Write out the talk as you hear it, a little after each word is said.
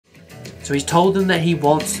So he's told them that he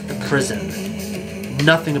wants the prison.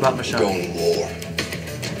 Nothing about Michonne. Going to war.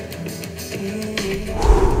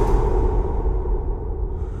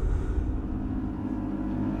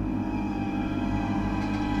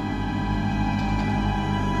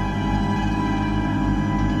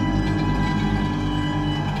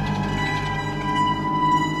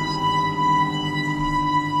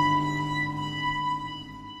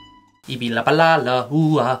 Ibi la ba la la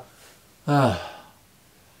ooh ah.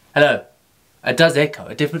 Hello. It does echo.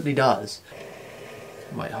 It definitely does.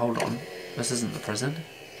 Wait, hold on. This isn't the prison.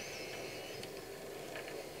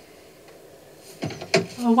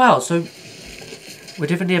 Oh wow, so we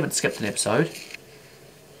definitely haven't skipped an episode.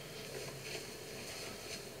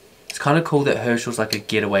 It's kind of cool that Herschel's like a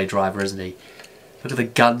getaway driver, isn't he? Look at the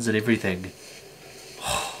guns and everything.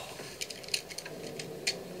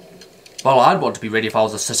 Well, I'd want to be ready if I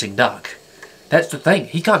was a sitting duck. That's the thing.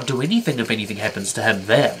 He can't do anything if anything happens to him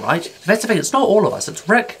there, right? That's the thing. It's not all of us. It's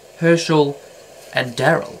Rick, Herschel, and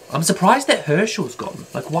Daryl. I'm surprised that Herschel's gone.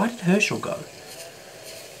 Like, why did Herschel go?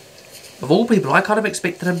 Of all people, I kind of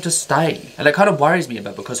expected him to stay. And it kind of worries me a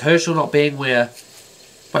bit because Herschel not being where...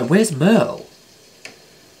 Wait, where's Merle?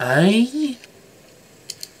 Eh?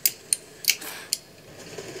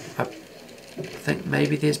 I think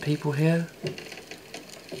maybe there's people here.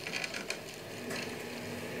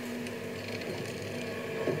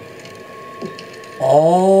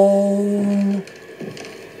 Oh,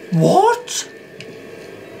 what?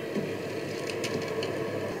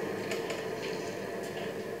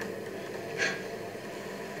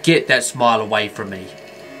 Get that smile away from me.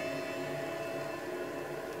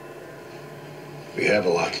 We have a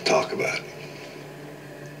lot to talk about.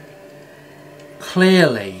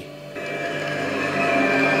 Clearly.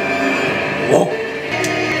 Whoa.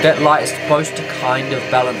 That light is supposed to kind of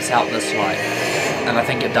balance out this light. And I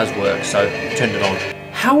think it does work, so turn it on.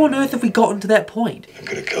 How on earth have we gotten to that point? I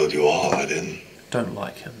could have killed you all, I didn't. Don't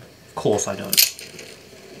like him. Of course I don't.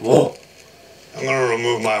 Whoa. I'm gonna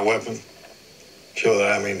remove my weapon. Show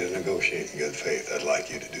that I mean to negotiate in good faith. I'd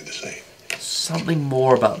like you to do the same. Something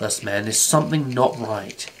more about this man. There's something not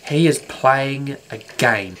right. He is playing a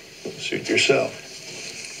game. Suit yourself.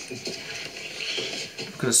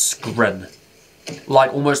 Look at his grin.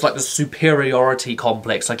 Like, almost like the superiority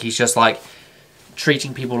complex. Like he's just like...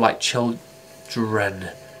 treating people like children.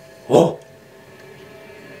 Whoa!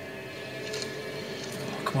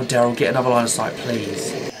 Come on, Daryl, get another line of sight,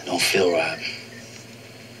 please. Don't feel right.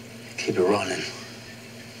 Keep it running.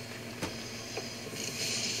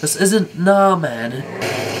 This isn't... Nah, man.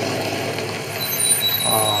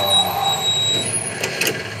 Oh.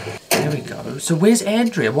 There we go. So where's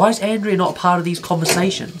Andrea? Why is Andrea not part of these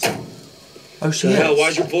conversations? Oh, she is. Hell,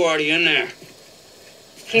 why's your boy already in there?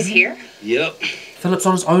 He's here? Yep. Philip's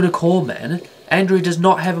on his own accord, man. Andrea does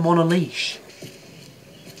not have him on a leash.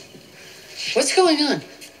 What's going on?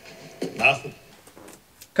 Nothing.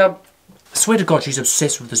 Come. I swear to God she's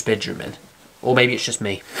obsessed with this bedroom, man. Or maybe it's just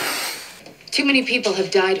me. Too many people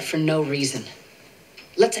have died for no reason.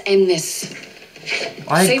 Let's end this.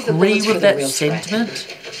 I Save the agree bullets for with the that real threat.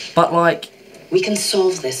 sentiment, but like... We can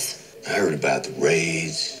solve this. I heard about the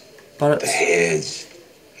raids, But the it's... heads,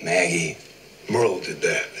 Maggie. Merle did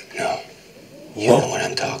that. No. You know what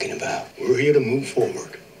I'm talking about. We're here to move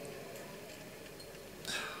forward.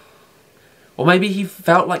 Or maybe he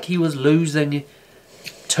felt like he was losing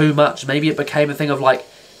too much. Maybe it became a thing of like,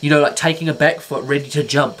 you know, like taking a back foot ready to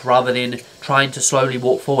jump rather than trying to slowly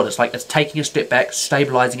walk forward. It's like it's taking a step back,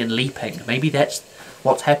 stabilizing and leaping. Maybe that's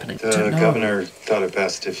what's happening. The governor thought it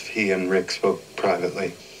best if he and Rick spoke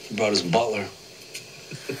privately. He brought his butler.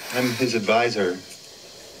 I'm his advisor.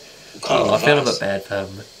 Oh, I feel a bit bad for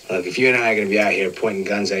him. Look, if you and I are going to be out here pointing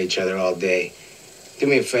guns at each other all day, do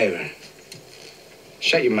me a favor.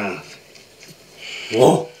 Shut your mouth.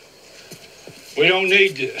 Whoa. We don't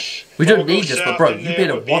need this. We don't need this, but bro, you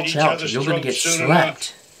better watch out or you're going to get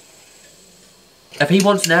slapped. If he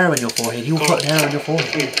wants an arrow in your forehead, he will put an arrow in your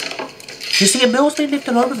forehead. You see, a Mel's been left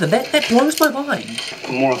alone with them. That blows my mind.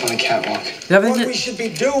 More up on the catwalk. What we should be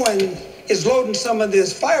doing is loading some of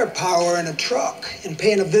this firepower in a truck and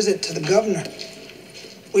paying a visit to the governor.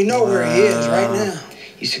 We know where he is right now.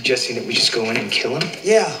 You suggesting that we just go in and kill him?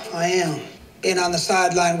 Yeah, I am. Being on the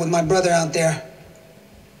sideline with my brother out there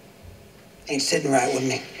ain't sitting right with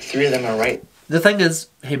me. 3 of them are right. The thing is,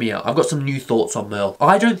 hear me out. I've got some new thoughts on Merle.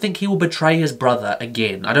 I don't think he will betray his brother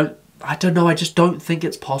again. I don't know, I just don't think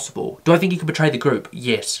it's possible. Do I think he could betray the group?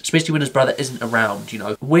 Yes. Especially when his brother isn't around, you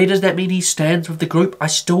know. Where does that mean he stands with the group? I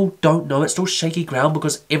still don't know. It's still shaky ground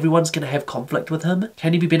because everyone's going to have conflict with him.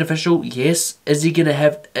 Can he be beneficial? Yes. Is he going to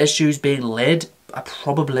have issues being led?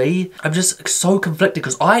 Probably. I'm just so conflicted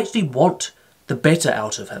because I actually want the better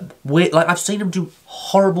out of him. Like, I've seen him do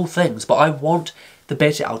horrible things, but I want the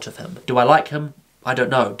better out of him. Do I like him? I don't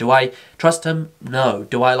know. Do I trust him? No.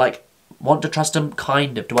 Do I, like, want to trust him?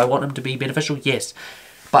 Kind of. Do I want him to be beneficial? Yes.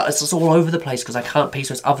 But it's just all over the place because I can't piece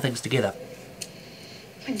those other things together.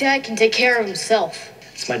 My dad can take care of himself.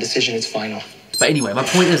 It's my decision, it's final. But anyway, my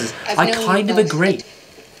point is I kind of agree.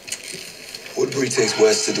 Woodbury takes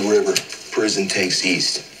west to the river. Prison takes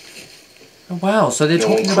east. Oh, wow, so they're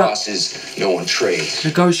talking about... No one crosses, no one trades.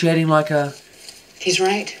 Negotiating like a... He's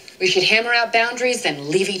right. We should hammer out boundaries, then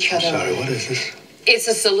leave each other Sorry, alone. what is this? It's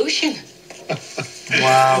a solution.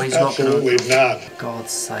 Wow, he's not going to... Absolutely not.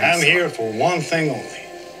 God's sake. I'm here for one thing only.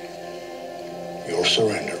 Your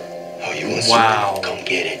surrender. Oh, you want Wow. surrender? Come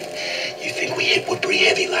get it. You think we hit Woodbury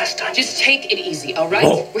heavy last time? Just take it easy, all right?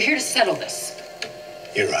 Whoa. We're here to settle this.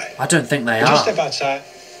 You're right. I don't think they Would you are. step outside?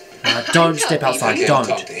 Don't step outside, I don't.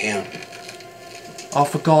 can't talk to him. Oh,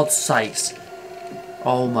 for God's sakes.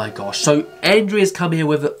 Oh my gosh. So Andrea's come here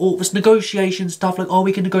with all this negotiation stuff, like, oh,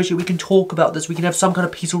 we can negotiate, we can talk about this, we can have some kind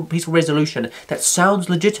of peaceful resolution. That sounds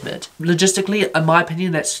legitimate. Logistically, in my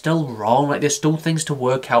opinion, that's still wrong. Like, there's still things to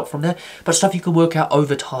work out from there, but stuff you can work out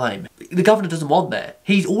over time. The governor doesn't want that.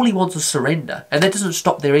 All he wants is surrender, and that doesn't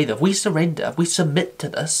stop there either. If we surrender, if we submit to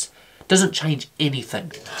this, it doesn't change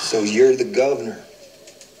anything. So you're the governor.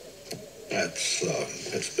 That's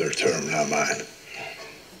their term, not mine.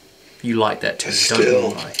 You like that too, don't Still,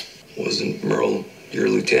 you? Lie? wasn't Merle your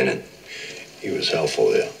lieutenant? He was helpful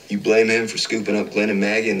there. You blame him for scooping up Glenn and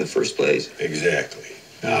Maggie in the first place? Exactly.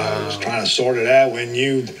 I was trying to sort it out when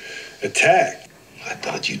you attacked. I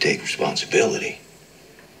thought you'd take responsibility.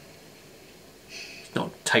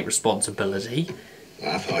 Not take responsibility.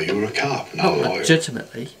 I thought you were a cop, not a Not lawyer.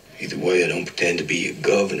 legitimately. Either way, I don't pretend to be a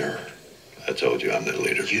governor. I told you I'm the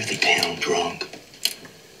leader. You're the town drunk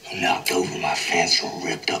who knocked over my fence and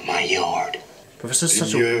ripped up my yard. But this is Did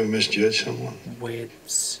such you a ever misjudge someone? weird...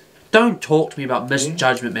 Don't talk to me about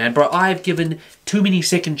misjudgment, man, bro. I've given too many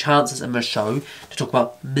second chances in this show to talk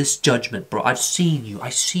about misjudgment, bro. I've seen you. I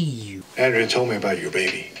see you. Andrea told me about your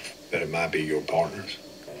baby, that it might be your partner's,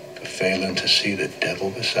 but failing to see the devil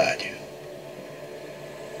beside you.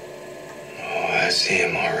 Oh, I see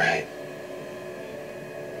him all right.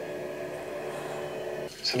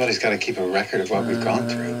 Somebody's got to keep a record of what we've gone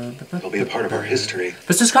through. It'll be a part of our history.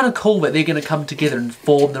 But it's just kind of cool that they're going to come together and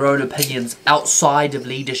form their own opinions outside of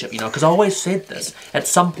leadership, you know, because I always said this. At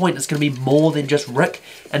some point, it's going to be more than just Rick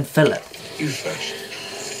and Philip. You first.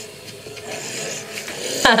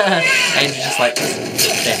 And you're just like,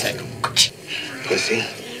 pathetic. Pussy.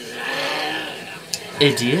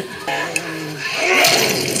 Idiot.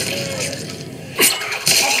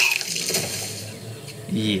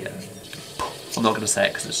 Yeah. I'm not going to say it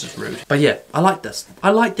because it's just rude. But yeah, I like this. I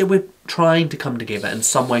like that we're trying to come together in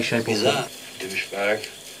some way, shape or form. Douchebag.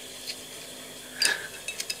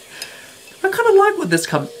 I kind of like what this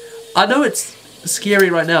I know it's scary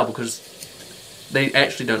right now because they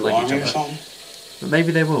actually don't like each Army or other. something? But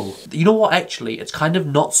maybe they will. You know what, actually? It's kind of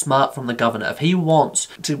not smart from the governor. If he wants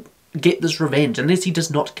to get this revenge, unless he does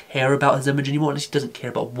not care about his image anymore, unless he doesn't care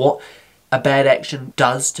about what a bad action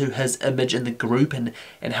does to his image in the group and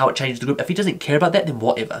how it changes the group, if he doesn't care about that, then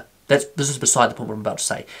whatever. This is beside the point what I'm about to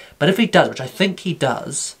say. But if he does, which I think he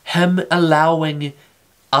does, him allowing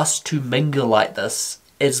us to mingle like this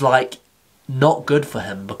is like not good for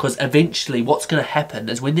him, because eventually what's going to happen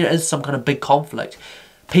is when there is some kind of big conflict,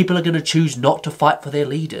 people are going to choose not to fight for their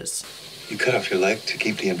leaders. You cut off your leg to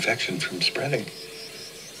keep the infection from spreading.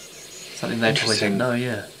 Something they probably Interesting. didn't know,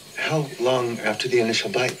 yeah. How long after the initial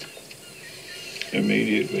bite?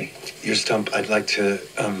 Immediately. Your stump, I'd like to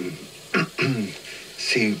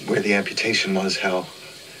see where the amputation was, how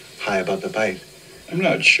high above the bite. I'm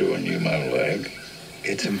not showing you my leg.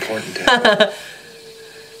 It's important to have.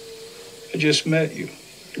 I just met you.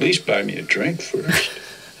 At least buy me a drink first.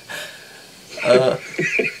 I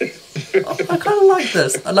kind of like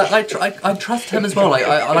this. I trust him as well.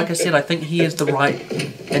 Like I said, I think he has the right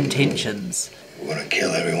intentions. We're gonna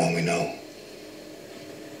kill everyone we know.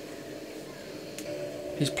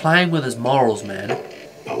 He's playing with his morals, man.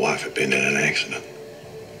 My wife had been in an accident.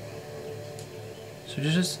 So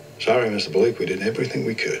just Sorry, Mr. Blake, we did everything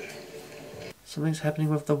we could. something's happening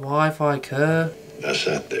with the Wi-Fi, Kerr. I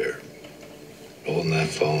sat there, holding that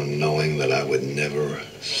phone, knowing that I would never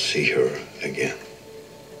see her again.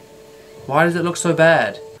 Why does it look so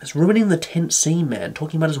bad? It's ruining the tense scene, man.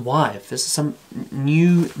 Talking about his wife. This is some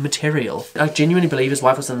new material. I genuinely believe his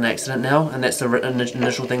wife was in an accident now, and that's the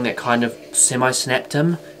initial thing that kind of semi-snapped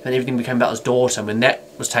him, and everything became about his daughter. And when that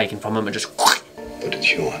was taken from him, it just... What did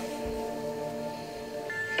she want?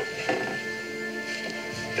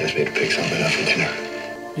 Asked me to pick something up for dinner.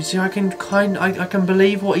 You see, I can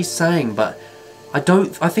believe what he's saying, but I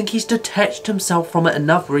think he's detached himself from it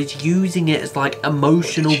enough where he's using it as like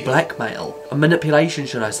emotional blackmail. A manipulation,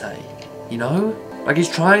 should I say. You know? Like he's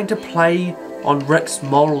trying to play on Rick's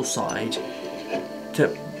moral side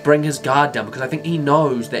to bring his guard down, because I think he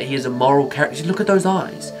knows that he is a moral character. See, look at those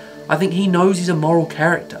eyes. I think he knows he's a moral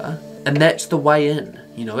character, and that's the way in.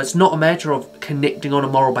 You know, it's not a matter of connecting on a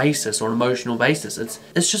moral basis or an emotional basis.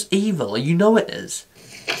 It's just evil. You know it is.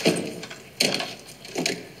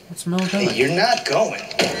 What's Mel doing? Hey, you're not going.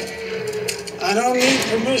 I don't need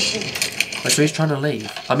permission. Wait, so he's trying to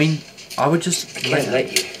leave. I mean, I would just Can't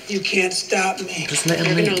let you. You can't stop me. Just let him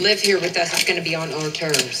You're leave. gonna live here with us. It's gonna be on our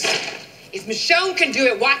terms. If Michonne can do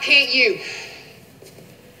it, why can't you?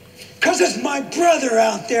 Because it's my brother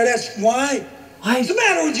out there, that's why. What's the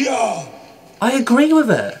matter with y'all? I agree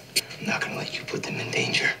with it. I'm not gonna let you put them in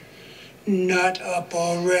danger. Nut up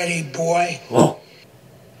already, boy. Oh.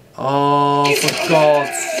 Oh, for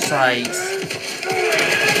God's sakes.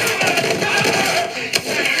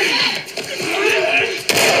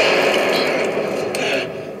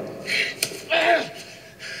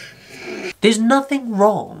 There's nothing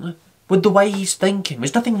wrong with the way he's thinking.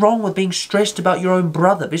 There's nothing wrong with being stressed about your own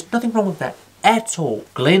brother. There's nothing wrong with that at all.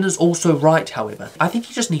 Glenn is also right, however. I think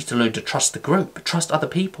he just needs to learn to trust the group, trust other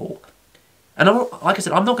people. And like I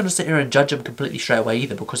said, I'm not going to sit here and judge him completely straight away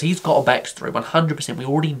either, because he's got a backstory, 100%. We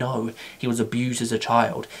already know he was abused as a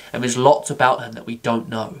child, and there's lots about him that we don't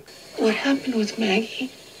know. What happened with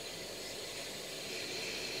Maggie?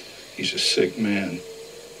 He's a sick man.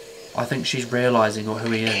 I think she's realising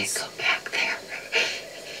who he is. Go back there.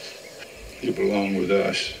 You belong with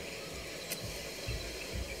us.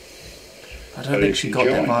 I don't think she got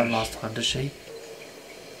that vibe last time, does she?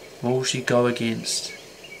 Will she go against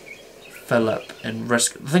Philip and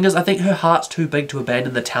risk? The thing is, I think her heart's too big to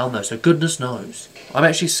abandon the town though, so goodness knows. I'm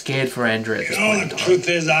actually scared for Andrea at this point in The time. truth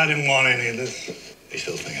is, I didn't want any of this. They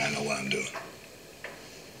still think I know what I'm doing.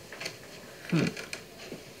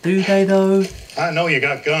 Do they though? I know you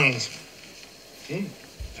got guns.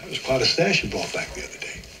 That was quite a stash you brought back the other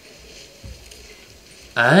day.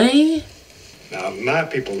 Eh? Now, my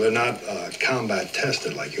people, they're not combat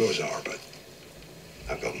tested like yours are, but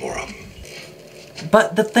I've got more of them.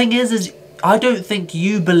 But the thing is I don't think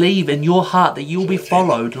you believe in your heart that you'll be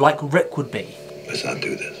followed like Rick would be. Let's not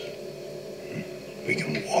do this. We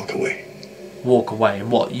can walk away. Walk away, and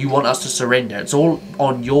what? You want us to surrender? It's all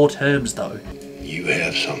on your terms though. You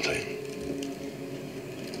have something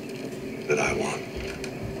that I want.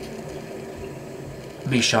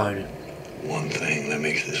 Michonne. One thing that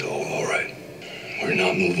makes this all right. We're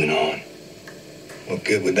not moving on. What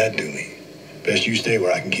good would that do me? Best you stay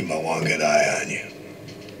where I can keep my one good eye on you.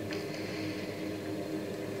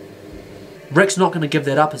 Rick's not going to give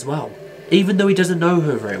that up as well, even though he doesn't know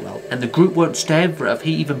her very well, and the group won't stand for it if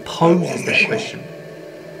he even poses that question.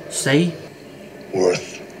 See?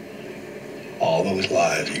 Worth all those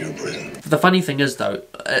lives of your prison. The funny thing is though,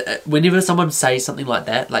 whenever someone says something like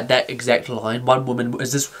that exact line, one woman,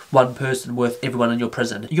 is this one person worth everyone in your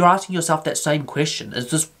prison? You're asking yourself that same question.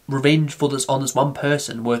 Is this revenge for this on this one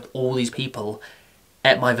person worth all these people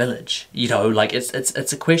at my village? You know, like it's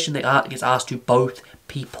a question that gets asked to both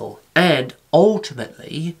people. And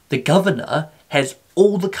ultimately, the governor has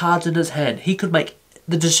all the cards in his hand. He could make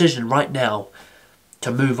the decision right now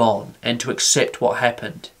to move on and to accept what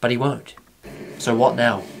happened, but he won't. So what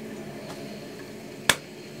now?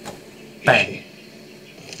 Bang.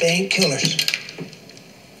 They ain't killers.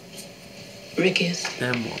 Rick is.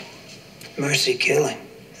 Then what? Mercy killing.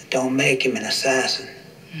 Don't make him an assassin.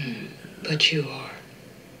 But you are.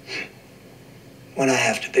 When I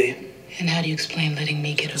have to be. And how do you explain letting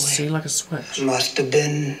me get away? See, like a switch. Must have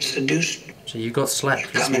been seduced. So you got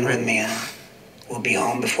slapped. Let's be Coming with real. me, huh? We'll be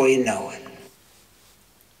home before you know it.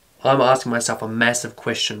 I'm asking myself a massive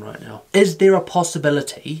question right now. Is there a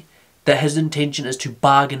possibility that his intention is to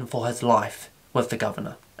bargain for his life with the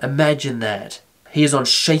governor? Imagine that. He is on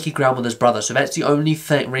shaky ground with his brother, so that's the only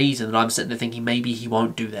reason that I'm sitting there thinking maybe he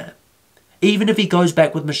won't do that. Even if he goes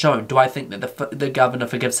back with Michonne, do I think that the governor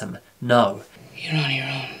forgives him? No. You're on your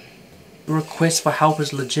own. The request for help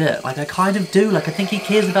is legit. Like, I kind of do. Like, I think he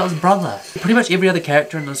cares about his brother. Pretty much every other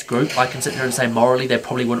character in this group, I can sit there and say morally they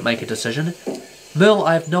probably wouldn't make a decision. Merle,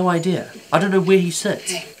 I have no idea. I don't know where he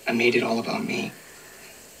sits. I made it all about me.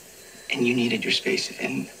 And you needed your space,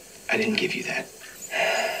 and I didn't give you that.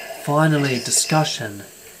 Finally, discussion.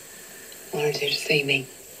 Wanted you to see me.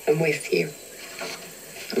 I'm with you.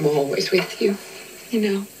 I'm always with you. You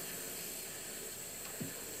know.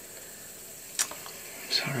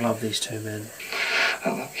 I love these two men. I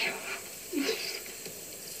love you.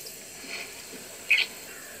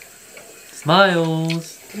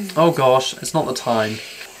 Smiles. Oh gosh, it's not the time.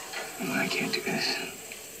 I can't do this.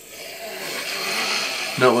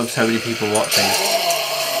 Not with so many people watching.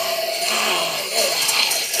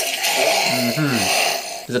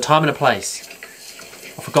 There's a time and a place.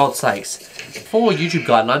 Oh, for God's sakes. For YouTube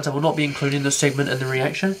guidelines, I will not be including this segment in the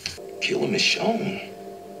reaction. Killing Michonne.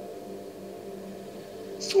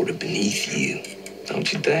 Sort of beneath you,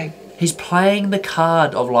 don't you think? He's playing the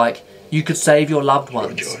card of like, you could save your loved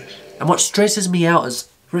ones. And what stresses me out is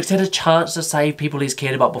Rick's had a chance to save people he's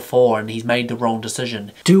cared about before and he's made the wrong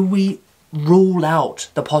decision. Do we rule out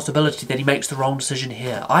the possibility that he makes the wrong decision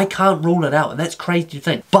here? I can't rule it out, and that's crazy to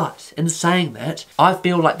think. But in saying that, I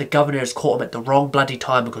feel like the governor has caught him at the wrong bloody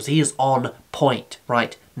time because he is on point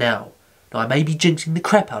right now. Now, I may be jinxing the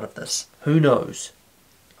crap out of this. Who knows?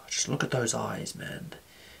 Just look at those eyes, man.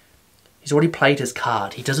 He's already played his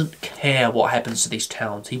card. He doesn't care what happens to these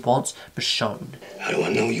towns. He wants Michonne. How do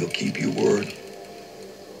I know you'll keep your word?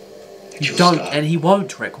 You don't, and he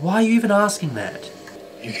won't, Rick. Why are you even asking that?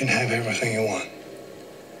 You can have everything you want.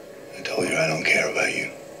 I told you I don't care about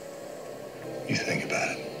you. You think about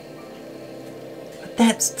it. But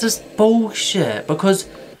that's just bullshit, because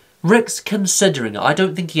Rick's considering it. I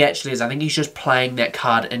don't think he actually is. I think he's just playing that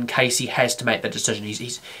card in case he has to make that decision.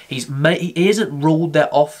 He hasn't ruled that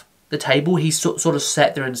off the table. He's sort of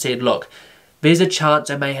sat there and said, look, there's a chance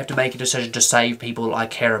I may have to make a decision to save people I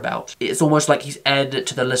care about. It's almost like he's added it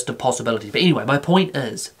to the list of possibilities. But anyway, my point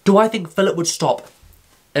is, do I think Philip would stop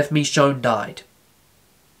if Michonne died?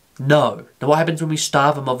 No. Now what happens when we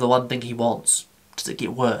starve him of the one thing he wants? Does it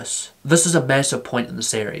get worse? This is a massive point in the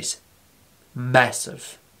series.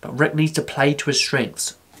 Massive. But Rick needs to play to his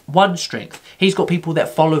strengths. One strength. He's got people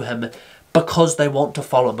that follow him because they want to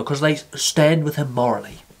follow him, because they stand with him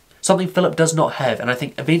morally. Something Philip does not have, and I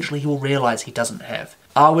think eventually he will realise he doesn't have.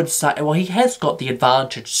 I would say, well, he has got the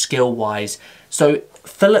advantage skill-wise. So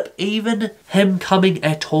Philip, even him coming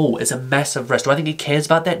at all is a massive risk. Do I think he cares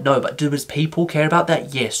about that? No. But do his people care about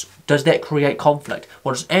that? Yes. Does that create conflict?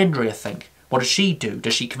 What does Andrea think? What does she do?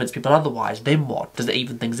 Does she convince people otherwise? Then what? Does it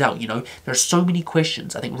even things out? You know, there are so many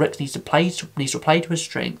questions. I think Rick needs to play to his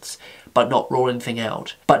strengths, but not rule anything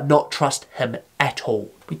out. But not trust him at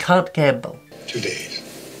all. We can't gamble. 2 days.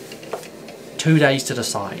 2 days to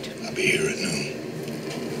decide. I'll be here at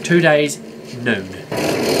noon. 2 days, noon.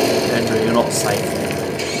 Andrew, you're not safe.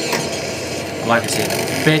 Like I said,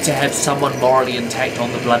 better have someone morally intact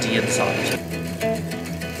on the bloody inside.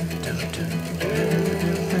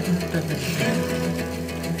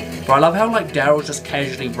 But I love how like Daryl's just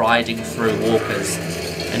casually riding through walkers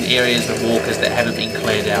in areas of walkers that haven't been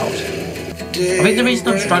cleared out. I think the reason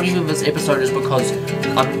I'm struggling with this episode is because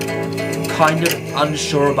I'm kind of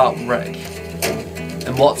unsure about Rick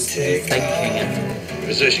and what's he thinking.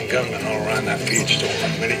 Position gunmen all around that feed store.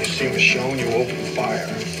 The minute you see Michonne, you open fire.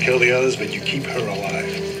 Kill the others, but you keep her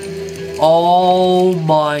alive. Oh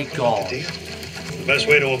my god. The best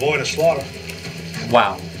way to avoid a slaughter.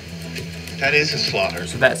 Wow. That is a slaughter.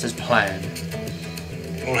 So that's his plan.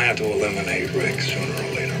 We'll have to eliminate Rick sooner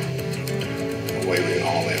or later. That way we can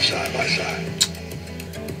all live side by side.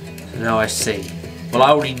 So now I see. Well, I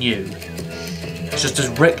already knew. It's just, does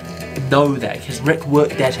Rick know that? Has Rick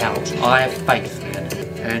worked that out? I have faith, man.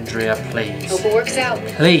 Andrea, please. Hope it works out.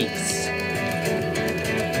 Please.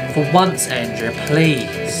 For once, Andrea,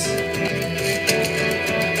 please.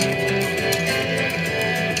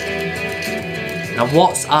 Now,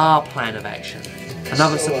 what's our plan of action?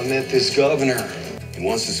 Another. So I met this governor. He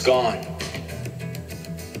wants us gone.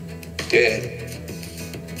 Dead.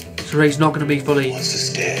 So he's not going to be fully Wants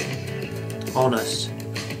us dead. honest.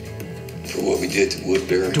 For what we did to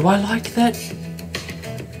Woodbury. Do I like that?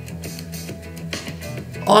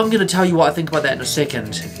 I'm going to tell you what I think about that in a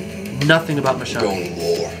second. Nothing about Michonne. Going to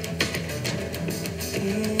war.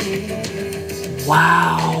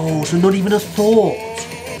 Wow, so not even a thought.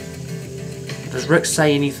 Does Rick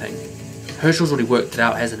say anything? Herschel's already worked it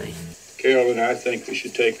out, hasn't he? Carol and I think we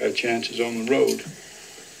should take our chances on the road.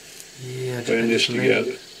 Yeah, We're in this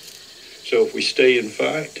together. So if we stay and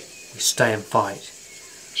fight, we stay and fight.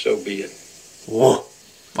 So be it. Whoa.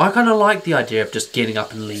 I kind of like the idea of just getting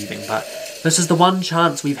up and leaving, but this is the one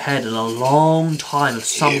chance we've had in a long time of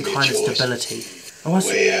some kind of stability.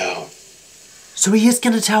 Way out. So he is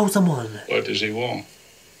going to tell someone. What does he want?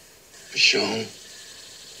 Michonne.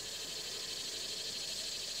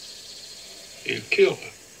 He'll kill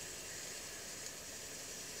her.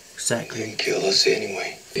 Exactly. He'll kill us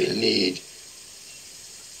anyway. They need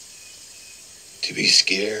to be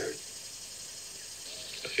scared.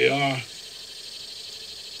 They are.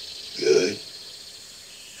 Good.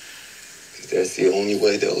 'Cause that's the only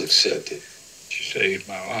way they'll accept it. She saved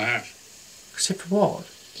my life. Except for what?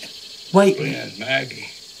 Wait. Aunt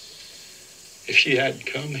Maggie. If she hadn't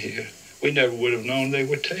come here, we never would have known they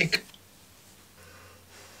were taken.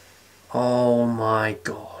 Oh my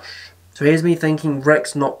gosh. So here's me thinking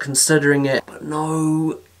Rick's not considering it. But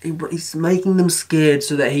no, he's making them scared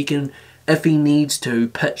so that he can, if he needs to,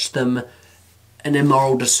 pitch them an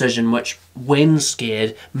immoral decision which, when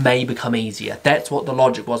scared, may become easier. That's what the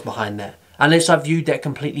logic was behind that. Unless I viewed that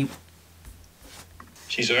completely...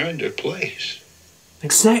 She's earned her place.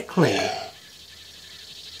 Exactly. Yeah.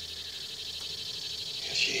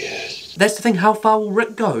 Yes, she is. That's the thing, how far will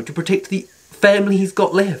Rick go to protect the family he's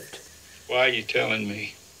got left? Why are you telling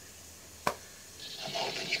me? I'm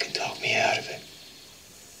hoping you can talk me out of it.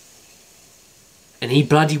 And he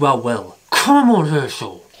bloody well will. Come on,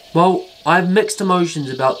 Herschel! Well, I have mixed emotions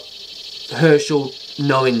about Herschel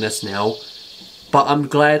knowing this now, but I'm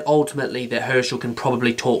glad ultimately that Herschel can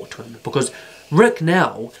probably talk to him, because Rick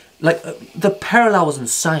now, like, the parallel is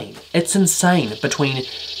insane. It's insane between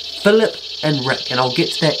Philip and Rick, and I'll get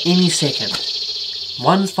to that any second.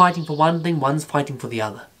 One's fighting for one thing, one's fighting for the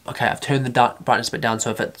other. Okay, I've turned the brightness a bit down,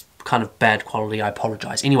 so if it's kind of bad quality, I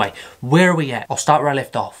apologise. Anyway, where are we at? I'll start where I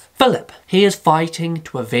left off. Philip, he is fighting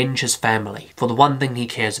to avenge his family for the one thing he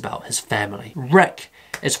cares about, his family. Rick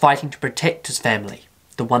is fighting to protect his family,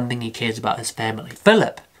 the one thing he cares about, his family.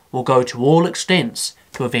 Philip will go to all extents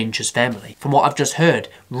to avenge his family. From what I've just heard,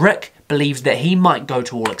 Rick believes that he might go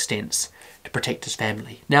to all extents to protect his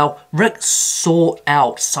family. Now, Rick sought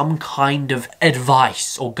out some kind of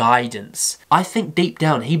advice or guidance. I think deep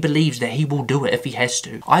down he believes that he will do it if he has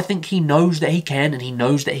to. I think he knows that he can and he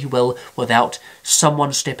knows that he will without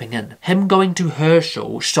someone stepping in. Him going to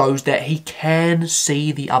Herschel shows that he can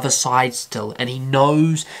see the other side still, and he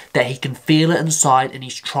knows that he can feel it inside and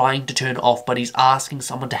he's trying to turn it off, but he's asking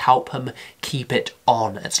someone to help him keep it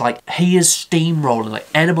on. It's like he is steamrolling, like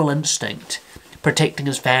animal instinct, protecting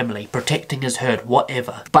his family, protecting his herd,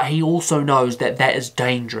 whatever. But he also knows that that is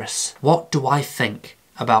dangerous. What do I think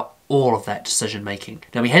about all of that decision making?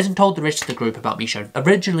 Now, he hasn't told the rest of the group about Michonne.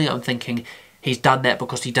 Originally, I'm thinking he's done that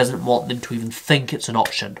because he doesn't want them to even think it's an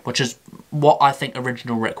option, which is what I think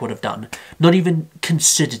original Rick would have done. Not even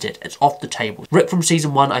considered it. It's off the table. Rick from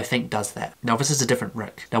season 1, I think, does that. Now, this is a different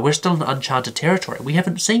Rick. Now, we're still in uncharted territory. We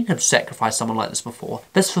haven't seen him sacrifice someone like this before.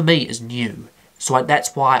 This, for me, is new. So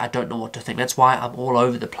that's why I don't know what to think. That's why I'm all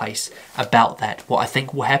over the place about that. What I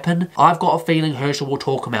think will happen, I've got a feeling Herschel will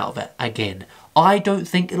talk him out of it again. I don't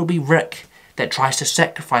think it'll be Rick that tries to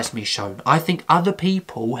sacrifice Michonne. I think other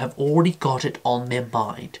people have already got it on their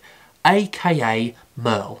mind, aka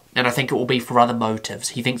Merle. And I think it will be for other motives.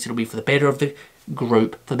 He thinks it'll be for the better of the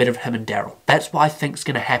group, for the better of him and Daryl. That's what I think's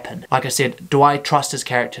going to happen. Like I said, do I trust his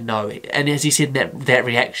character? No. And as he said in that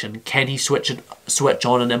reaction, can he switch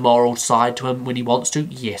on an immoral side to him when he wants to?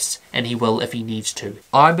 Yes, and he will if he needs to.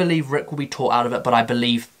 I believe Rick will be taught out of it, but I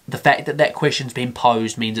believe the fact that that question's been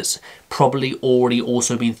posed means it's probably already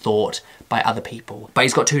also been thought by other people. But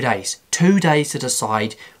he's got 2 days. 2 days to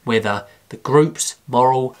decide whether the group's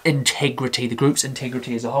moral integrity, the group's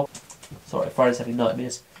integrity as a whole... Sorry, Friday's having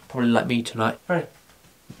nightmares. Probably like me tonight. Right.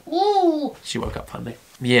 Ooh. She woke up finally.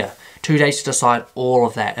 Yeah. 2 days to decide all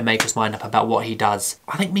of that and make his mind up about what he does.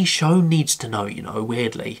 I think Michonne needs to know, you know,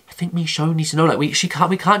 weirdly. I think Michonne needs to know. Like,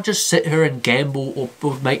 we can't just sit her and gamble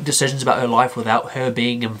or make decisions about her life without her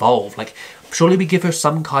being involved. Like, surely we give her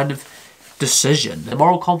some kind of decision. The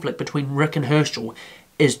moral conflict between Rick and Herschel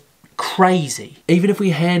is crazy. Even if we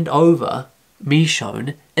hand over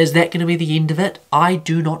Michonne, is that going to be the end of it? I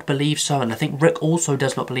do not believe so, and I think Rick also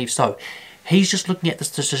does not believe so. He's just looking at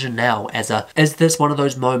this decision now as is this one of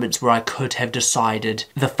those moments where I could have decided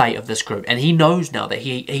the fate of this group? And he knows now that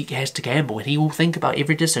he has to gamble, and he will think about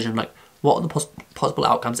every decision like, what are the possible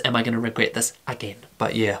outcomes? Am I going to regret this again?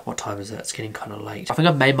 But yeah, what time is it? It's getting kind of late. I think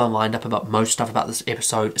I've made my mind up about most stuff about this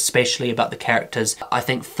episode, especially about the characters. I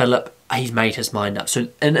think Philip, he's made his mind up. So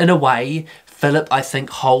in a way, Philip, I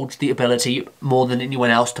think, holds the ability more than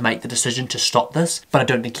anyone else to make the decision to stop this, but I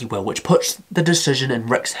don't think he will, which puts the decision in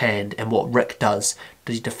Rick's hand and what Rick does.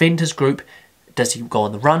 Does he defend his group? Does he go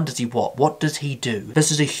on the run? Does he what? What does he do?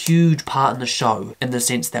 This is a huge part in the show in the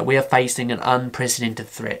sense that we are facing an unprecedented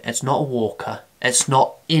threat. It's not a walker. It's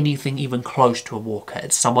not anything even close to a walker.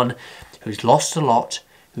 It's someone who's lost a lot,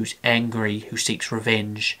 who's angry, who seeks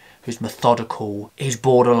revenge, who's methodical, he's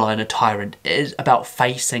borderline a tyrant. It is about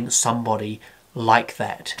facing somebody like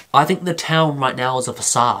that. I think the town right now is a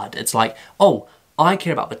facade. It's like, oh, I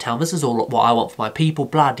care about the town. This is all what I want for my people,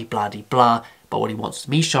 blah-de-blah-de-blah. But what he wants is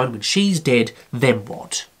Michonne when she's dead, then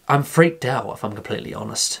what? I'm freaked out, if I'm completely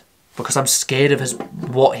honest. because I'm scared of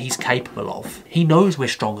what he's capable of. He knows we're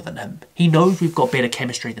stronger than him. He knows we've got better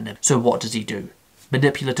chemistry than him. So what does he do?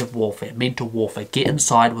 Manipulative warfare, mental warfare, get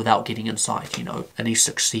inside without getting inside, you know, and he's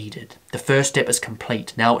succeeded. The first step is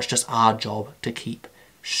complete. Now it's just our job to keep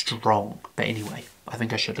strong. But anyway, I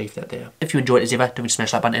think I should leave that there. If you enjoyed it as ever, don't forget to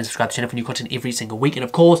smash that like button and subscribe to the channel for new content every single week. And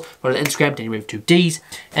of course, follow the Instagram, DannyRaven2Ds,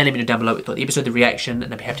 and let me know down below what you thought of the episode, the reaction,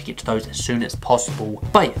 and I'll be happy to get to those as soon as possible.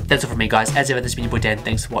 But yeah, that's all from me, guys. As ever, this has been your boy Dan.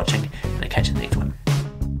 Thanks for watching, and I'll catch you in the next one.